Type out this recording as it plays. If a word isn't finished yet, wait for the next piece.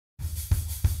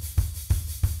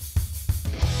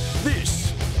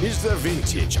It's the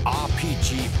Vintage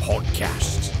RPG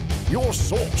Podcast, your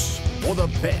source for the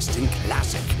best in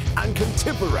classic and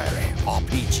contemporary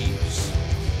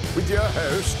RPGs. With your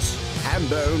hosts,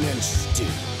 Hambone and Stu.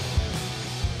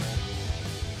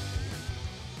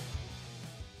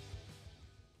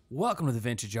 Welcome to the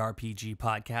Vintage RPG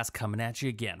Podcast, coming at you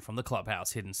again from the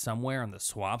clubhouse hidden somewhere in the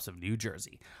swamps of New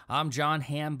Jersey. I'm John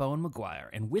Hambone McGuire,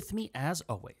 and with me, as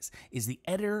always, is the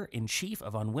editor-in-chief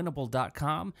of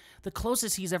Unwinnable.com. The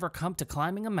closest he's ever come to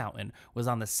climbing a mountain was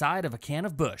on the side of a can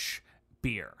of Busch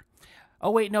beer.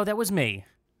 Oh, wait, no, that was me,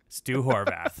 Stu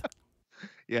Horvath.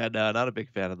 Yeah, no, not a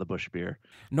big fan of the Busch beer.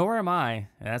 Nor am I,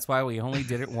 and that's why we only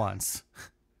did it once.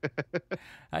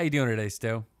 How you doing today,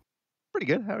 Stu? Pretty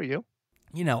good. How are you?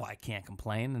 You know I can't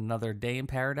complain. Another day in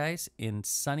paradise in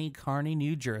sunny Kearney,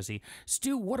 New Jersey.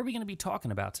 Stu, what are we going to be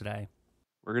talking about today?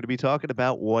 We're going to be talking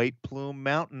about White Plume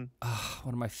Mountain.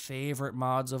 One of my favorite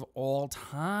mods of all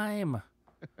time.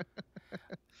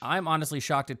 I'm honestly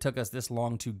shocked it took us this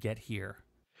long to get here.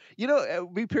 You know,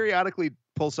 we periodically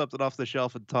pull something off the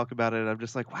shelf and talk about it, and I'm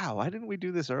just like, wow, why didn't we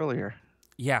do this earlier?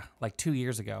 Yeah, like 2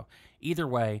 years ago. Either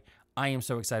way, I am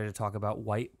so excited to talk about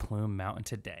White Plume Mountain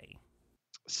today.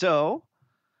 So,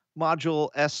 Module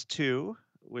S2,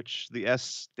 which the S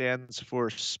stands for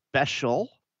Special,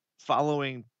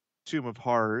 following Tomb of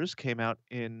Horrors, came out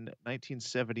in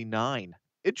 1979.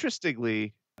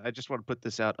 Interestingly, I just want to put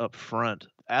this out up front.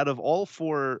 Out of all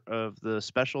four of the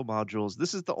special modules,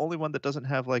 this is the only one that doesn't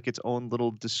have like its own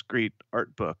little discrete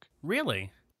art book.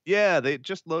 Really? Yeah, they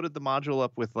just loaded the module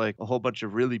up with like a whole bunch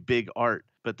of really big art,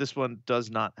 but this one does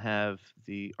not have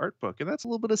the art book. And that's a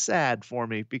little bit of sad for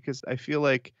me because I feel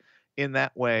like in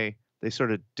that way, they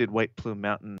sort of did White Plume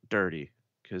Mountain dirty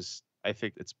because I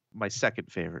think it's my second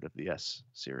favorite of the S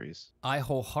series. I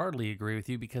wholeheartedly agree with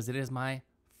you because it is my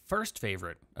first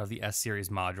favorite of the S series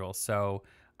modules. So,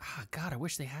 God, I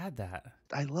wish they had that.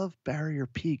 I love Barrier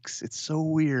Peaks. It's so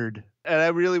weird. And I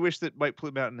really wish that White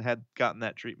Plume Mountain had gotten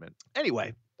that treatment.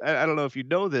 Anyway, I don't know if you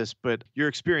know this, but your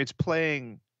experience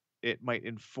playing it might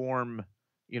inform,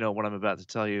 what I'm about to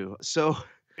tell you. So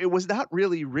it was not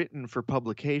really written for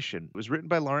publication. It was written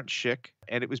by Lawrence Schick,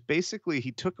 and it was basically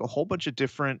he took a whole bunch of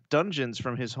different dungeons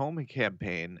from his home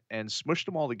campaign and smushed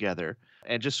them all together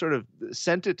and just sort of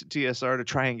sent it to TSR to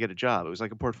try and get a job. It was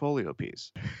like a portfolio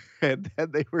piece. And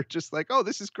then they were just like, oh,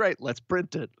 this is great. Let's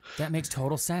print it. That makes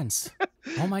total sense.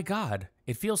 Oh, my God.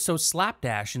 It feels so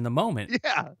slapdash in the moment.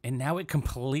 Yeah. And now it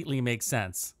completely makes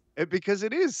sense. Because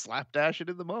it is slapdash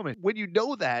in the moment. When you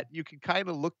know that, you can kind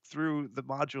of look through the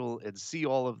module and see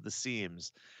all of the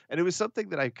seams. And it was something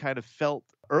that I kind of felt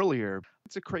earlier.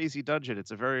 It's a crazy dungeon.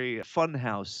 It's a very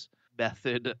funhouse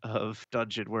method of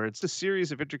dungeon where it's a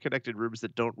series of interconnected rooms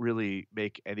that don't really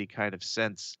make any kind of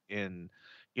sense in,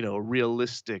 a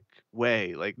realistic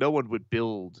way. Like no one would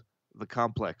build the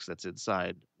complex that's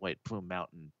inside White Plume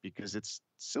Mountain because it's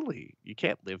silly. You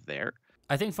can't live there.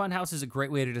 I think Funhouse is a great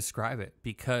way to describe it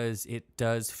because it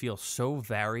does feel so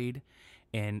varied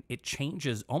and it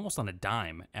changes almost on a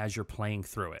dime as you're playing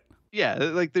through it. Yeah,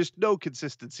 like there's no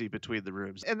consistency between the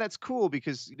rooms. And that's cool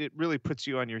because it really puts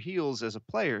you on your heels as a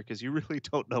player because you really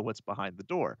don't know what's behind the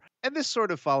door. And this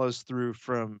sort of follows through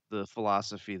from the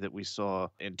philosophy that we saw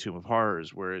in Tomb of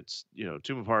Horrors, where it's,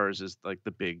 Tomb of Horrors is like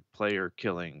the big player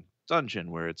killing dungeon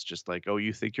where it's just like, oh,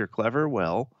 you think you're clever?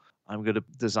 Well, I'm going to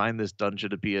design this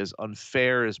dungeon to be as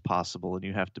unfair as possible, and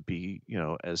you have to be,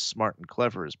 as smart and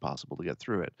clever as possible to get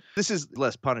through it. This is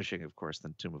less punishing, of course,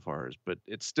 than Tomb of Horrors, but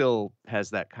it still has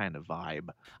that kind of vibe.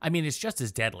 I mean, it's just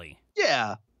as deadly.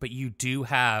 Yeah. But you do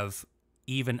have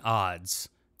even odds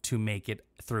to make it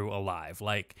through alive.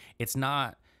 Like, it's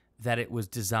not that it was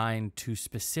designed to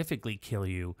specifically kill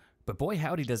you, but boy,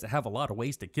 howdy, does it have a lot of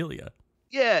ways to kill you.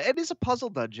 Yeah, it is a puzzle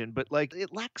dungeon, but like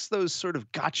it lacks those sort of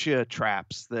gotcha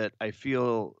traps that I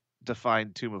feel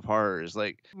define Tomb of Horrors.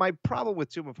 Like my problem with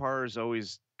Tomb of Horrors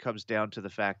always comes down to the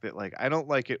fact that like I don't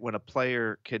like it when a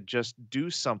player can just do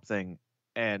something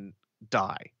and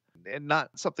die, and not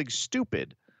something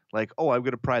stupid like, oh, I'm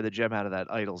going to pry the gem out of that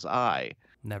idol's eye.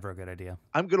 Never a good idea.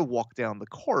 I'm going to walk down the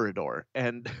corridor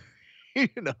and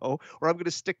or I'm going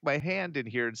to stick my hand in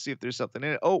here and see if there's something in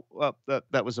it. Oh, well,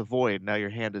 that was a void. Now your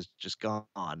hand is just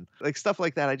gone. Like stuff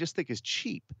like that, I just think is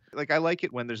cheap. Like I like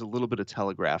it when there's a little bit of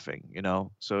telegraphing,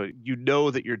 so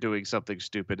that you're doing something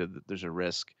stupid and that there's a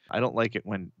risk. I don't like it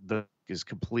when the is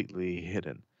completely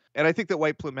hidden. And I think that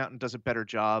White Plume Mountain does a better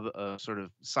job of sort of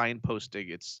signposting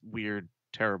its weird,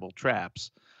 terrible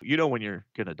traps. When you're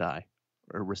going to die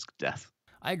or risk death.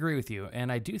 I agree with you.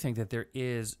 And I do think that there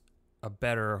is a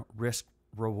better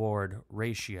risk-reward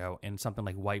ratio in something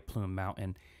like White Plume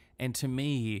Mountain. And to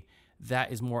me,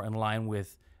 that is more in line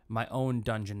with my own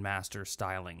dungeon master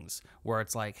stylings where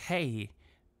it's like, hey,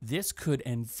 this could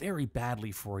end very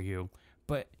badly for you,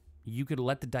 but you could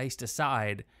let the dice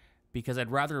decide, because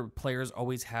I'd rather players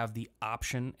always have the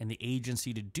option and the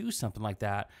agency to do something like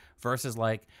that versus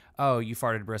like, oh, you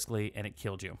farted briskly and it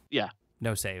killed you. Yeah.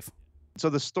 No save. So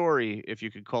the story, if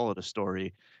you could call it a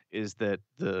story, is that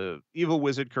the evil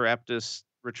wizard Caraptus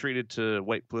retreated to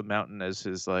White Plume Mountain as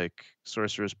his like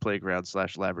sorcerer's playground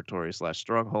 / laboratory /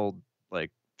 stronghold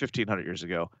like 1500 years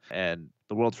ago, and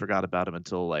the world forgot about him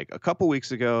until like a couple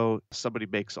weeks ago. Somebody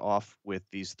makes off with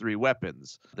these 3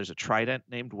 weapons. There's a trident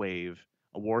named Wave,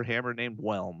 a warhammer named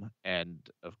Whelm, and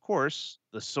of course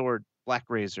the sword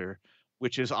Blackrazor,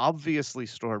 which is obviously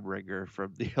Stormbringer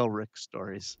from the Elric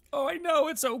stories. Oh, I know.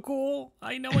 It's so cool.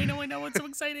 I know. It's so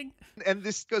exciting. And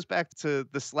this goes back to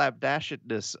the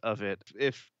slapdashedness of it.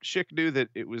 If Schick knew that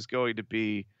it was going to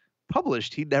be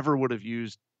published, he never would have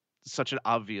used such an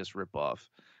obvious ripoff.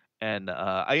 And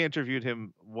I interviewed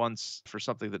him once for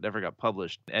something that never got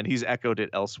published, and he's echoed it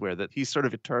elsewhere, that he's sort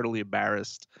of eternally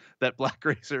embarrassed that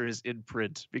Blackrazor is in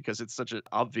print because it's such an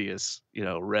obvious,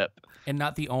 rip. And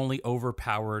not the only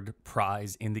overpowered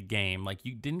prize in the game. Like,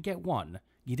 you didn't get 1.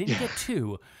 You didn't get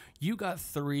 2. You got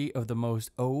 3 of the most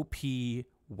OP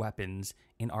weapons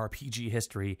in RPG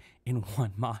history in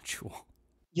one module.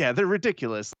 Yeah, they're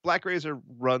ridiculous. Blackrazor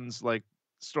runs like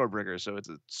Stormbringer, so it's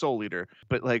a soul eater.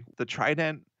 But like the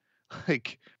trident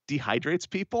like dehydrates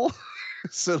people.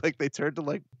 So like they turn to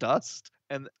like dust.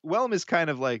 And Whelm is kind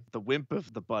of like the wimp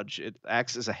of the bunch. It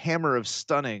acts as a hammer of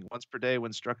stunning. Once per day,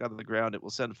 when struck on the ground, it will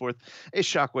send forth a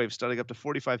shockwave, stunning up to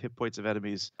 45 hit points of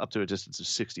enemies up to a distance of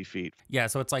 60 feet. Yeah,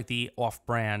 so it's like the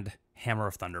off-brand Hammer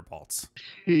of Thunderbolts.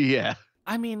 Yeah.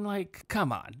 I mean, like,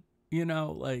 come on.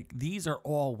 Like, these are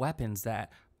all weapons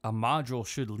that a module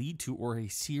should lead to, or a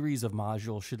series of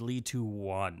modules should lead to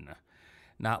one.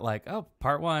 Not like, oh,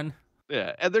 part 1.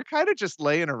 Yeah, and they're kind of just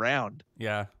laying around.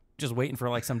 Yeah, just waiting for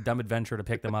like some dumb adventure to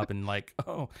pick them up and like,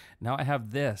 oh, now I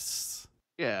have this.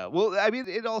 Yeah, well, I mean,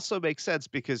 it also makes sense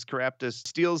because Caraptus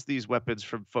steals these weapons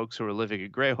from folks who are living in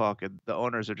Greyhawk, and the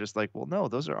owners are just like, well, no,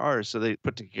 those are ours. So they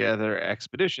put together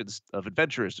expeditions of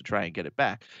adventurers to try and get it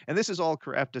back. And this is all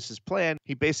Caraptus's plan.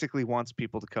 He basically wants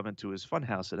people to come into his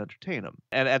funhouse and entertain him.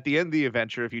 And at the end of the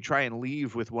adventure, if you try and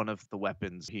leave with one of the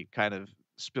weapons, he kind of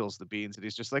spills the beans, and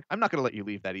he's just like, I'm not going to let you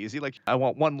leave that easy. Like, I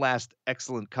want one last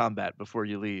excellent combat before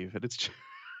you leave. And it's just,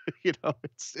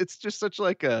 it's just such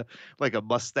like a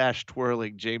mustache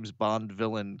twirling James Bond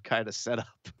villain kind of setup.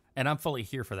 And I'm fully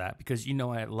here for that because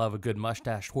I love a good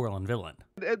mustache twirling villain.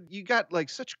 And you got like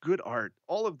such good art.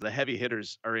 All of the heavy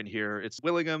hitters are in here. It's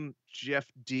Willingham, Jeff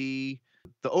D.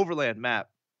 The overland map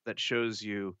that shows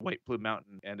you White Plume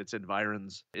Mountain and its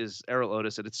environs is Errol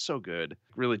Otis, and it's so good.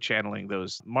 Really channeling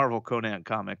those Marvel Conan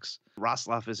comics.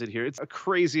 Rosloff is in here. It's a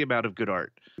crazy amount of good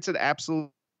art. It's an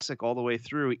absolute classic all the way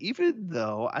through, even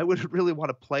though I wouldn't really want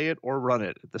to play it or run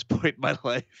it at this point in my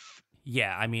life.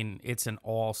 Yeah, I mean, it's an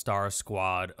all-star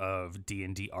squad of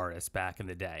D&D artists back in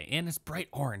the day. And it's bright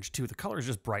orange, too. The color is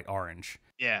just bright orange.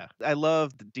 Yeah, I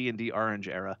love the D&D orange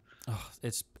era. Oh,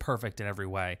 it's perfect in every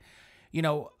way.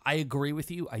 I agree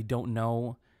with you. I don't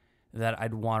know that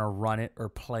I'd want to run it or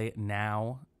play it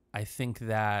now. I think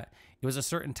that it was a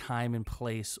certain time and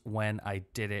place when I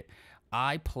did it.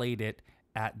 I played it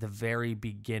at the very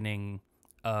beginning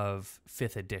of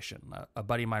 5th edition. A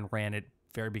buddy of mine ran it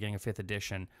very beginning of 5th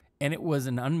edition, and it was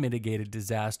an unmitigated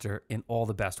disaster in all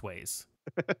the best ways.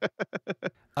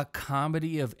 A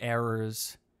comedy of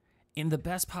errors in the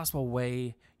best possible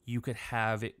way you could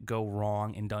have it go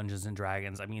wrong in Dungeons &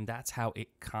 Dragons. I mean, that's how it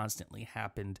constantly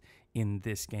happened in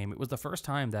this game. It was the first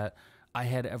time that I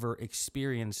had ever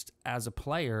experienced, as a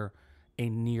player, a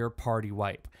near party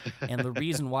wipe. And the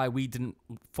reason why we didn't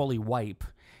fully wipe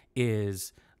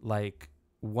is, like,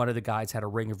 one of the guys had a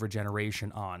ring of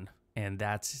regeneration on, and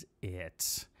that's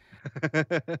it.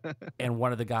 And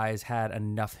one of the guys had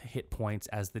enough hit points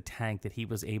as the tank that he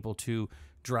was able to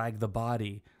drag the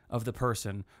body of the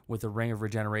person with the ring of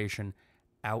regeneration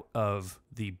out of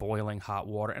the boiling hot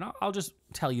water. And I'll just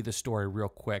tell you the story real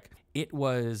quick. It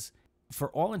was, for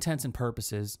all intents and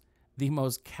purposes, the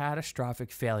most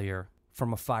catastrophic failure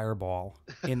from a fireball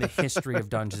in the history of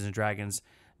Dungeons & Dragons.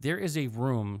 There is a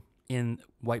room in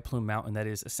White Plume Mountain that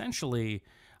is essentially,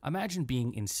 imagine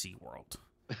being in SeaWorld.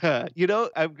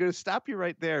 I'm going to stop you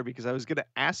right there because I was going to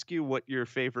ask you what your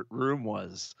favorite room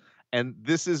was. And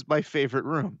this is my favorite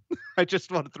room. I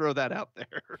just want to throw that out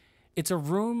there. It's a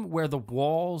room where the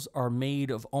walls are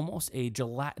made of almost a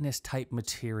gelatinous type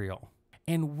material.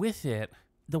 And with it,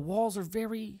 the walls are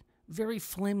very, very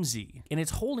flimsy. And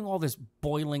it's holding all this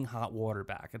boiling hot water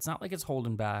back. It's not like it's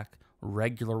holding back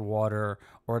regular water,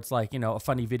 or it's like, a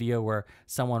funny video where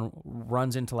someone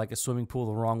runs into like a swimming pool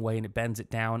the wrong way and it bends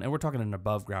it down. And we're talking an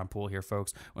above ground pool here,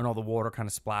 folks, when all the water kind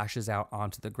of splashes out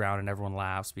onto the ground and everyone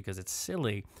laughs because it's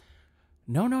silly.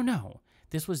 No.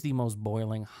 This was the most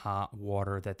boiling hot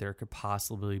water that there could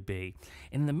possibly be.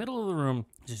 And in the middle of the room,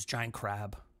 this giant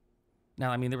crab.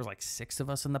 Now, there was like 6 of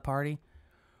us in the party.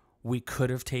 We could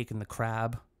have taken the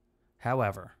crab.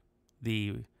 However,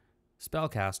 the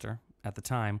spellcaster at the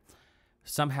time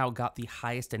somehow got the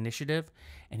highest initiative,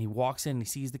 and he walks in and he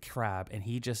sees the crab, and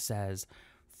he just says,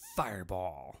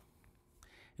 "Fireball."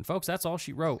 And folks, that's all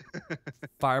she wrote.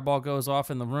 Fireball goes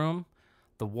off in the room.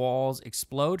 The walls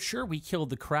explode. Sure, we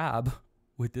killed the crab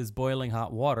with this boiling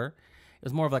hot water. It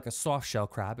was more of like a soft shell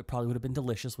crab. It probably would have been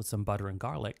delicious with some butter and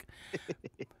garlic.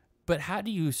 But how do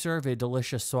you serve a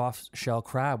delicious soft shell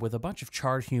crab with a bunch of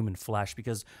charred human flesh?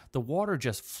 Because the water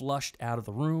just flushed out of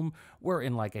the room. We're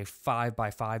in like a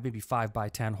 5x5, maybe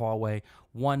 5x10 hallway,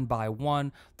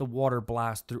 1x1. The water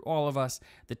blasts through all of us.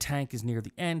 The tank is near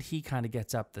the end. He kind of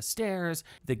gets up the stairs.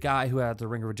 The guy who had the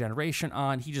ring of regeneration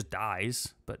on, he just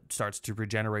dies, but starts to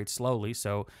regenerate slowly.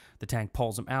 So the tank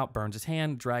pulls him out, burns his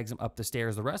hand, drags him up the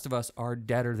stairs. The rest of us are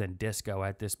deader than disco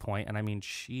at this point. And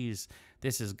jeez,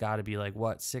 this has got to be like,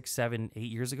 6, 7, 8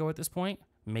 years ago at this point?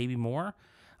 Maybe more?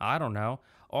 I don't know.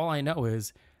 All I know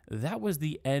is that was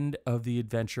the end of the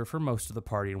adventure for most of the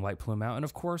party in White Plume Mountain.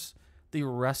 Of course, the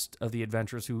rest of the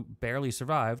adventurers who barely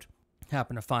survived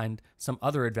happened to find some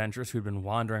other adventurers who'd been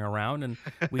wandering around, and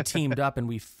we teamed up and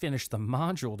we finished the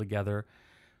module together,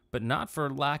 but not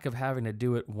for lack of having to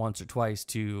do it once or twice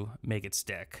to make it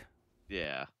stick.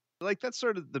 Yeah. Like, that's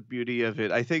sort of the beauty of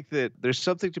it. I think that there's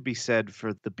something to be said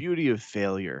for the beauty of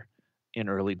failure in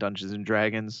early Dungeons and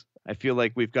Dragons. I feel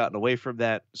like we've gotten away from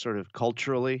that sort of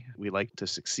culturally. We like to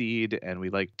succeed and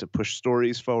we like to push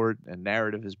stories forward, and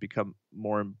narrative has become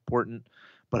more important.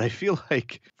 But I feel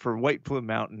like for White Plume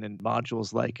Mountain and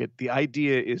modules like it, the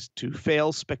idea is to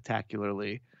fail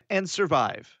spectacularly and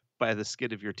survive by the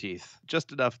skin of your teeth,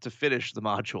 just enough to finish the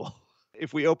module.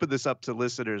 If we open this up to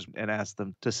listeners and ask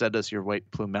them to send us your White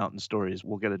Plume Mountain stories,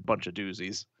 we'll get a bunch of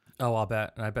doozies. Oh, I'll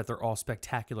bet. And I bet they're all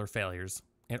spectacular failures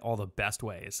in all the best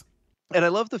ways. And I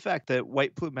love the fact that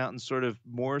White Plume Mountain, sort of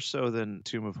more so than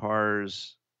Tomb of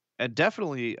Horrors, and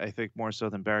definitely I think more so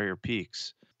than Barrier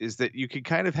Peaks, is that you can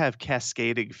kind of have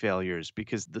cascading failures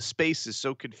because the space is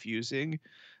so confusing.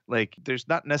 Like, there's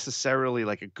not necessarily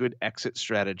like a good exit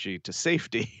strategy to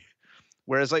safety.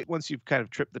 Whereas, like, once you've kind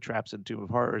of tripped the traps in Tomb of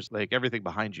Horrors, like, everything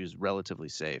behind you is relatively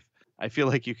safe. I feel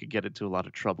like you could get into a lot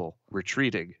of trouble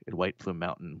retreating in White Plume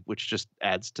Mountain, which just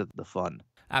adds to the fun.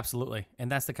 Absolutely. And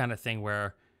that's the kind of thing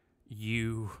where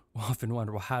you often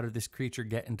wonder, well, how did this creature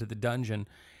get into the dungeon?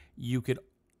 You could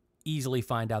easily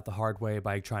find out the hard way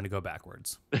by trying to go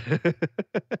backwards.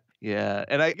 Yeah.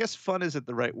 And I guess fun isn't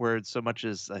the right word so much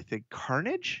as, I think,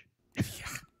 carnage?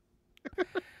 Yeah.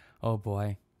 Oh,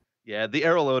 boy. Yeah, the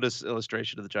Errol Otis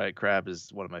illustration of the giant crab is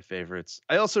one of my favorites.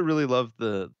 I also really love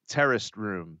the terraced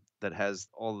room that has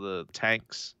all the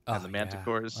tanks and the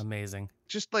manticores. Yeah. Amazing.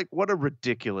 Just like, what a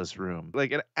ridiculous room.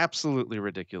 Like, an absolutely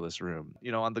ridiculous room.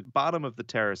 On the bottom of the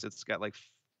terrace, it's got like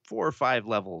 4 or 5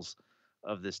 levels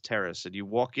of this terrace. And you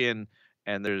walk in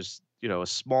and there's, a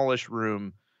smallish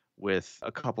room with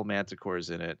a couple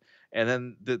manticores in it. And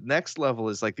then the next level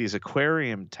is like these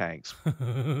aquarium tanks.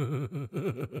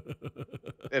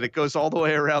 And it goes all the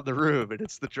way around the room, and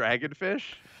it's the dragonfish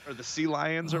or the sea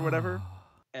lions or whatever.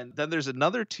 And then there's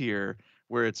another tier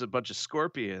where it's a bunch of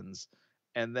scorpions.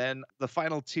 And then the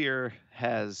final tier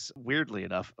has, weirdly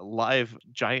enough, a live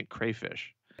giant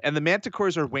crayfish. And the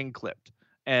manticores are wing clipped.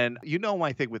 And you know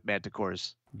my thing with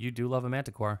manticores. You do love a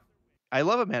manticore. I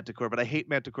love a manticore, but I hate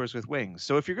manticores with wings.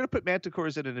 So if you're going to put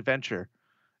manticores in an adventure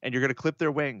and you're going to clip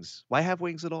their wings, why have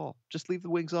wings at all? Just leave the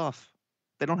wings off.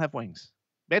 They don't have wings.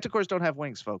 Manticores don't have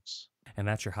wings, folks. And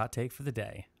that's your hot take for the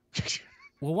day.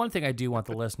 Well, one thing I do want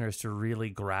the listeners to really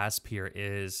grasp here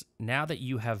is, now that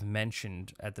you have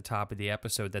mentioned at the top of the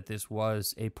episode that this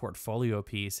was a portfolio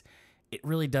piece, it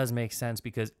really does make sense,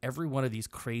 because every one of these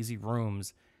crazy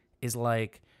rooms is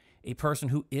like a person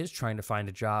who is trying to find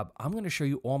a job. I'm going to show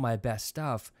you all my best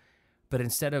stuff, but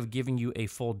instead of giving you a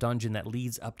full dungeon that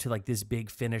leads up to like this big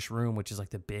finish room, which is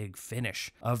like the big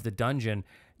finish of the dungeon,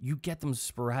 you get them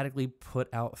sporadically put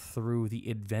out through the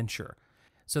adventure.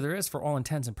 So there is, for all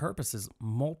intents and purposes,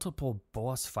 multiple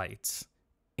boss fights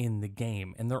in the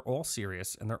game, and they're all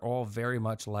serious, and they're all very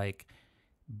much like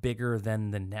bigger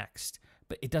than the next.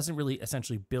 But it doesn't really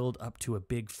essentially build up to a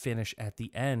big finish at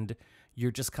the end.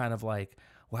 You're just kind of like,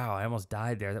 wow, I almost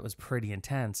died there. That was pretty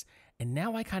intense. And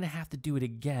now I kind of have to do it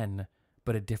again,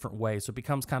 but a different way. So it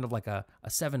becomes kind of like a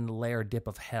 7-layer dip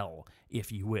of hell,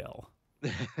 if you will.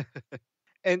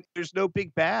 And there's no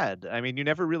big bad. I mean, you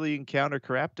never really encounter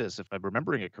Caraptus, if I'm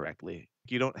remembering it correctly.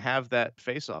 You don't have that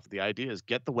face-off. The idea is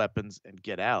get the weapons and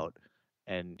get out.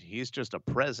 And he's just a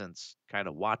presence kind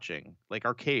of watching, like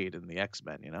Arcade in the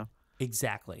X-Men, you know?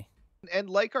 Exactly. And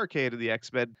like Arcade in the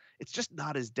X-Men, it's just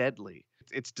not as deadly.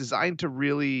 It's designed to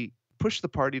really push the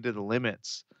party to the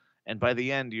limits. And by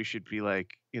the end, you should be like,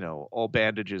 you know, all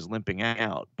bandages limping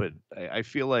out. But I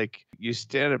feel like you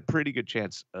stand a pretty good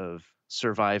chance of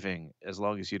surviving as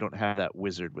long as you don't have that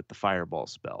wizard with the fireball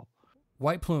spell.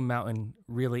 White Plume Mountain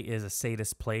really is a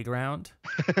sadist playground,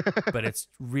 but it's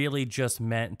really just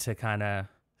meant to kind of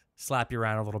slap you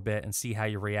around a little bit and see how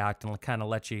you react and kind of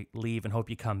let you leave and hope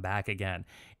you come back again.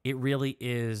 It really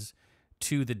is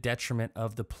to the detriment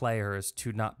of the players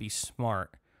to not be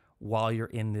smart while you're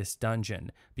in this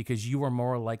dungeon, because you are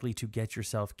more likely to get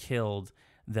yourself killed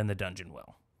than the dungeon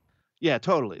will. Yeah,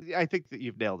 totally. I think that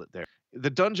you've nailed it there. The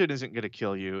dungeon isn't going to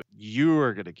kill you. You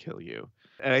are going to kill you.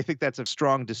 And I think that's a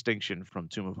strong distinction from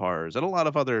Tomb of Horrors and a lot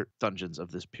of other dungeons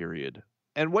of this period.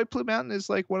 And White Plume Mountain is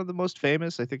like one of the most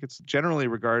famous. I think it's generally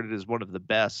regarded as one of the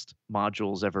best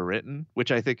modules ever written,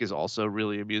 which I think is also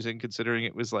really amusing considering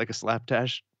it was like a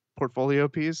slapdash portfolio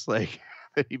piece. Like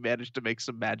he managed to make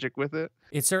some magic with it.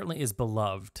 It certainly is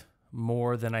beloved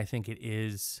more than I think it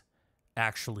is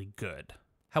actually good.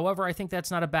 However, I think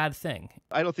that's not a bad thing.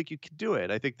 I don't think you can do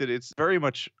it. I think that it's very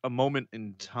much a moment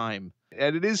in time.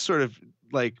 And it is sort of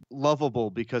like lovable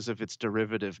because of its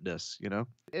derivativeness, you know?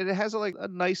 And it has a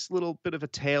nice little bit of a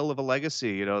tale of a legacy.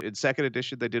 You know, in second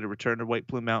edition, they did a Return to White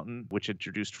Plume Mountain, which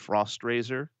introduced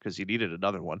Frostrazor because you needed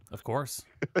another one. Of course.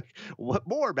 What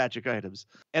more magic items?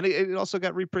 And it also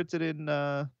got reprinted in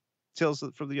Tales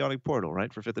from the Yawning Portal,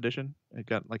 right? For 5th edition. It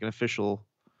got like an official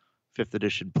 5th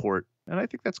edition port. And I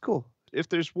think that's cool. If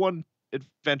there's one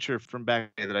adventure from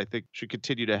back that I think should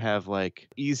continue to have like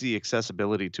easy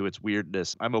accessibility to its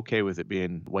weirdness, I'm okay with it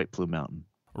being White Plume Mountain.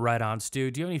 Right on,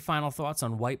 Stu. Do you have any final thoughts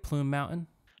on White Plume Mountain?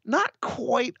 Not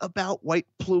quite about White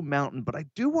Plume Mountain, but I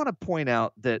do want to point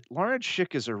out that Lawrence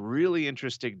Schick is a really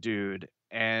interesting dude.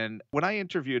 And when I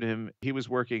interviewed him, he was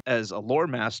working as a lore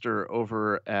master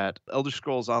over at Elder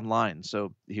Scrolls Online.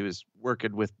 So he was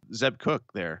working with Zeb Cook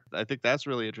there. I think that's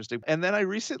really interesting. And then I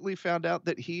recently found out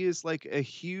that he is like a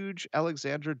huge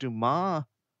Alexandre Dumas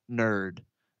nerd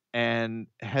and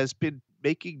has been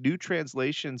making new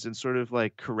translations and sort of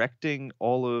like correcting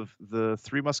all of the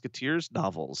Three Musketeers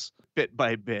novels bit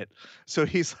by bit. So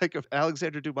he's like an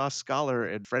Alexandre Dumas scholar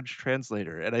and French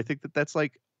translator. And I think that that's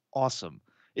like awesome.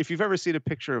 If you've ever seen a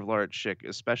picture of Lawrence Schick,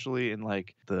 especially in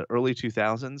like the early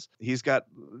 2000s, he's got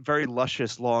very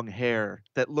luscious long hair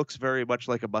that looks very much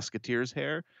like a Musketeer's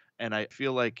hair. And I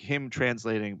feel like him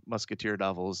translating Musketeer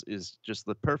novels is just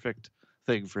the perfect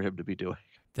thing for him to be doing.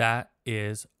 That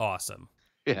is awesome.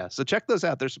 Yeah, so check those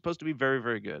out. They're supposed to be very,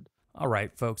 very good. All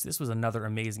right, folks, this was another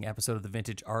amazing episode of the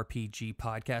Vintage RPG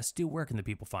Podcast. Stu, where can the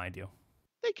people find you?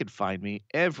 They can find me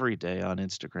every day on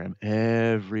Instagram,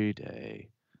 every day,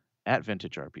 at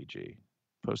Vintage RPG,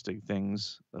 posting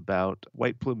things about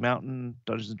White Plume Mountain,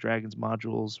 Dungeons & Dragons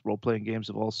modules, role-playing games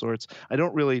of all sorts. I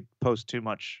don't really post too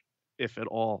much, if at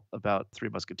all, about Three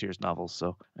Musketeers novels,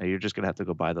 so you're just going to have to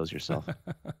go buy those yourself.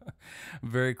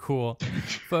 Very cool.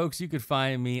 Folks, you could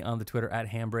find me on the Twitter at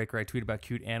Handbreaker. I tweet about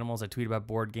cute animals. I tweet about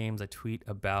board games. I tweet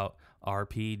about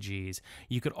RPGs.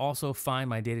 You could also find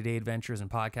my day-to-day adventures in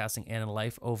podcasting and in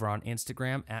life over on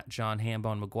Instagram at John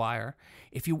Hambone McGuire.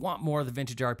 If you want more of the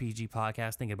Vintage RPG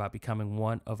Podcast, thinking about becoming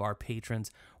one of our patrons,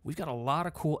 we've got a lot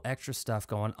of cool extra stuff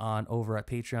going on over at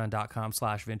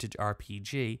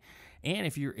patreon.com/vintagerpg. And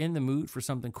if you're in the mood for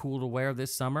something cool to wear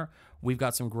this summer, we've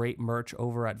got some great merch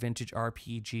over at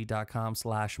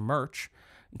vintagerpg.com/merch,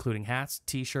 including hats,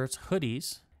 t-shirts,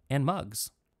 hoodies, and mugs.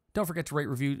 Don't forget to rate,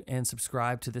 review, and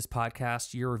subscribe to this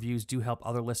podcast. Your reviews do help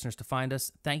other listeners to find us.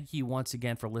 Thank you once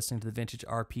again for listening to the Vintage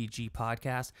RPG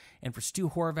Podcast. And for Stu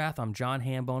Horvath, I'm John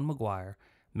Hambone McGuire.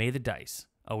 May the dice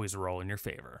always roll in your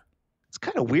favor. It's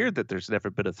kind of weird that there's never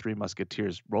been a Three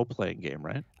Musketeers role-playing game,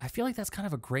 right? I feel like that's kind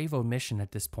of a grave omission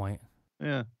at this point.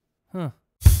 Yeah. Huh.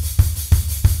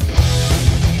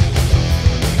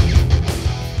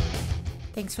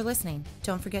 Thanks for listening.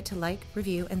 Don't forget to like,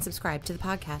 review, and subscribe to the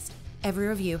podcast. Every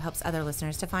review helps other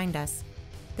listeners to find us.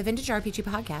 The Vintage RPG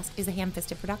Podcast is a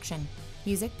ham-fisted production.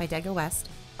 Music by Dega West.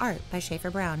 Art by Schaefer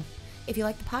Brown. If you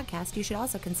like the podcast, you should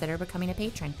also consider becoming a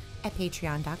patron at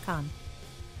patreon.com.